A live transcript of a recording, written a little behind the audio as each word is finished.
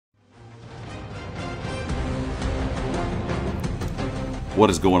What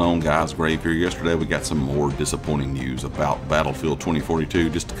is going on, guys? Grave here. Yesterday we got some more disappointing news about Battlefield 2042,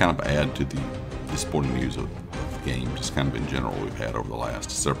 just to kind of add to the disappointing news of the game, just kind of in general we've had over the last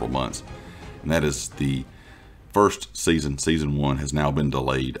several months. And that is the first season, Season 1, has now been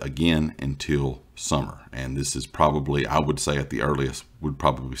delayed again until summer. And this is probably, I would say at the earliest, would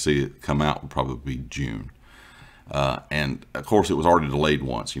probably see it come out, would probably be June. And of course it was already delayed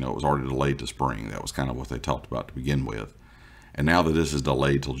once, it was already delayed to spring. That was kind of what they talked about to begin with. And now that this is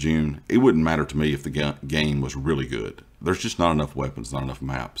delayed till June, it wouldn't matter to me if the game was really good. There's just not enough weapons, not enough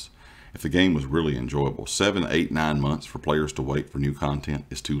maps. If the game was really enjoyable, 7, 8, 9 months for players to wait for new content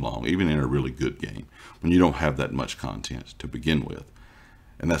is too long, even in a really good game, when you don't have that much content to begin with.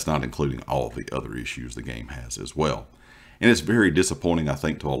 And that's not including all of the other issues the game has as well. And it's very disappointing, I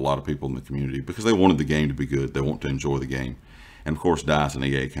think, to a lot of people in the community because they wanted the game to be good. They want to enjoy the game. And of course, DICE and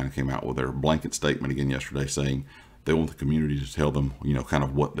EA kind of came out with their blanket statement again yesterday saying they want the community to tell them, kind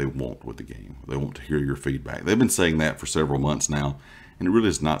of what they want with the game. They want to hear your feedback. They've been saying that for several months now, and it really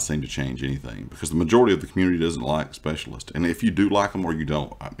does not seem to change anything because the majority of the community doesn't like specialists. And if you do like them or you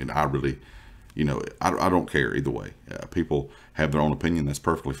don't, I really, I don't care either way. People have their own opinion. That's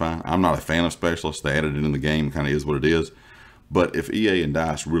perfectly fine. I'm not a fan of specialists. They added it in the game. Kind of is what it is. But if EA and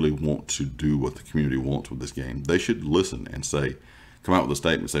DICE really want to do what the community wants with this game, they should listen and come out with a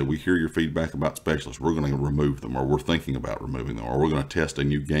statement, say, we hear your feedback about specialists, we're going to remove them, or we're thinking about removing them, or we're going to test a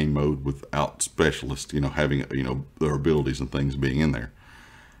new game mode without specialists, having, their abilities and things being in there.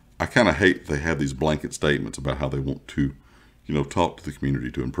 I kind of hate they have these blanket statements about how they want to, talk to the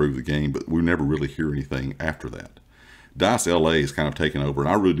community to improve the game, but we never really hear anything after that. DICE LA is kind of taken over, and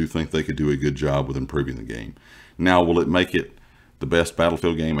I really do think they could do a good job with improving the game. Now, will it make it the best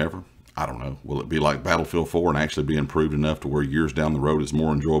Battlefield game ever? I don't know. Will it be like Battlefield 4 and actually be improved enough to where years down the road it's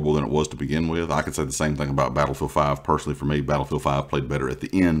more enjoyable than it was to begin with? I could say the same thing about Battlefield 5. Personally, for me, Battlefield 5 played better at the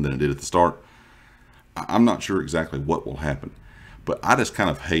end than it did at the start. I'm not sure exactly what will happen, but I just kind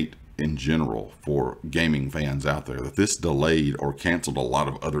of hate in general for gaming fans out there that this delayed or canceled a lot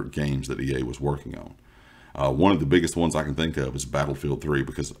of other games that EA was working on. One of the biggest ones I can think of is Battlefield 3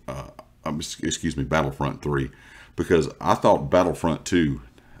 because, Battlefront 3, because I thought Battlefront 2,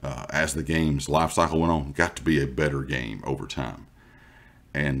 as the game's life cycle went on, got to be a better game over time.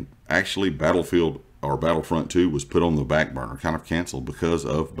 And actually Battlefront 2 was put on the back burner, kind of canceled because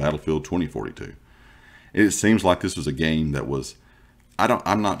of Battlefield 2042. It seems like this was a game that was,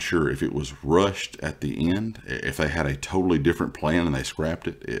 I'm not sure if it was rushed at the end, if they had a totally different plan and they scrapped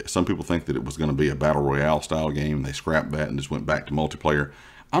it. Some people think that it was going to be a Battle Royale style game and they scrapped that and just went back to multiplayer.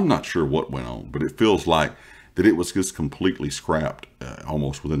 I'm not sure what went on, but it feels like that it was just completely scrapped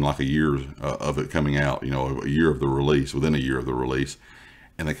almost within like a year of it coming out, a year of the release, within a year of the release.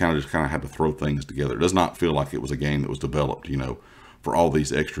 And they kind of had to throw things together. It does not feel like it was a game that was developed, for all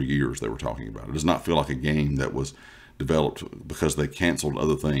these extra years they were talking about. It does not feel like a game that was developed because they canceled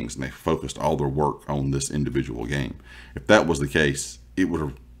other things and they focused all their work on this individual game. If that was the case, it would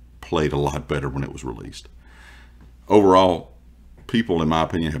have played a lot better when it was released. Overall, people, in my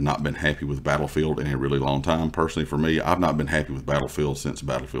opinion, have not been happy with Battlefield in a really long time. Personally, for me, I've not been happy with Battlefield since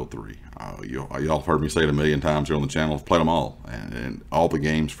Battlefield 3. Y'all have heard me say it a million times here on the channel. I've played them all. And all the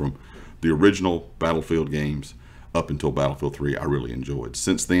games from the original Battlefield games up until Battlefield 3, I really enjoyed.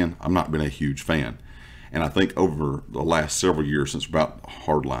 Since then, I've not been a huge fan. And I think over the last several years, since about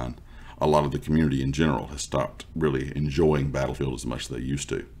Hardline, a lot of the community in general has stopped really enjoying Battlefield as much as they used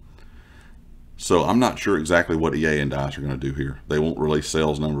to. So I'm not sure exactly what EA and DICE are going to do here. They won't release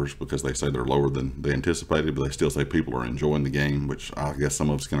sales numbers because they say they're lower than they anticipated, but they still say people are enjoying the game, which I guess some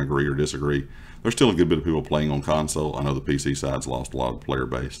of us can agree or disagree. There's still a good bit of people playing on console. I know the PC side's lost a lot of the player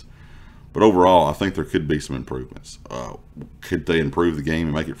base. But overall, I think there could be some improvements. Could they improve the game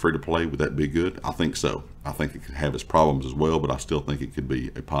and make it free to play? Would that be good? I think so. I think it could have its problems as well, but I still think it could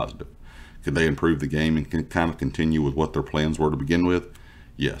be a positive. Could they improve the game and kind of continue with what their plans were to begin with?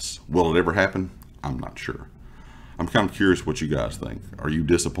 Yes. Will it ever happen? I'm not sure. I'm kind of curious what you guys think. Are you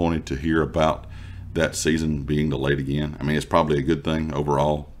disappointed to hear about that season being delayed again? I mean, it's probably a good thing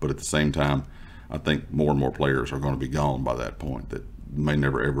overall, but at the same time, I think more and more players are going to be gone by that point that may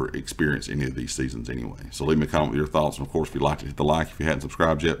never ever experience any of these seasons anyway. So leave me a comment with your thoughts, and of course, if you'd like to hit the like, if you hadn't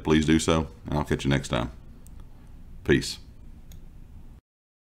subscribed yet, please do so, and I'll catch you next time. Peace.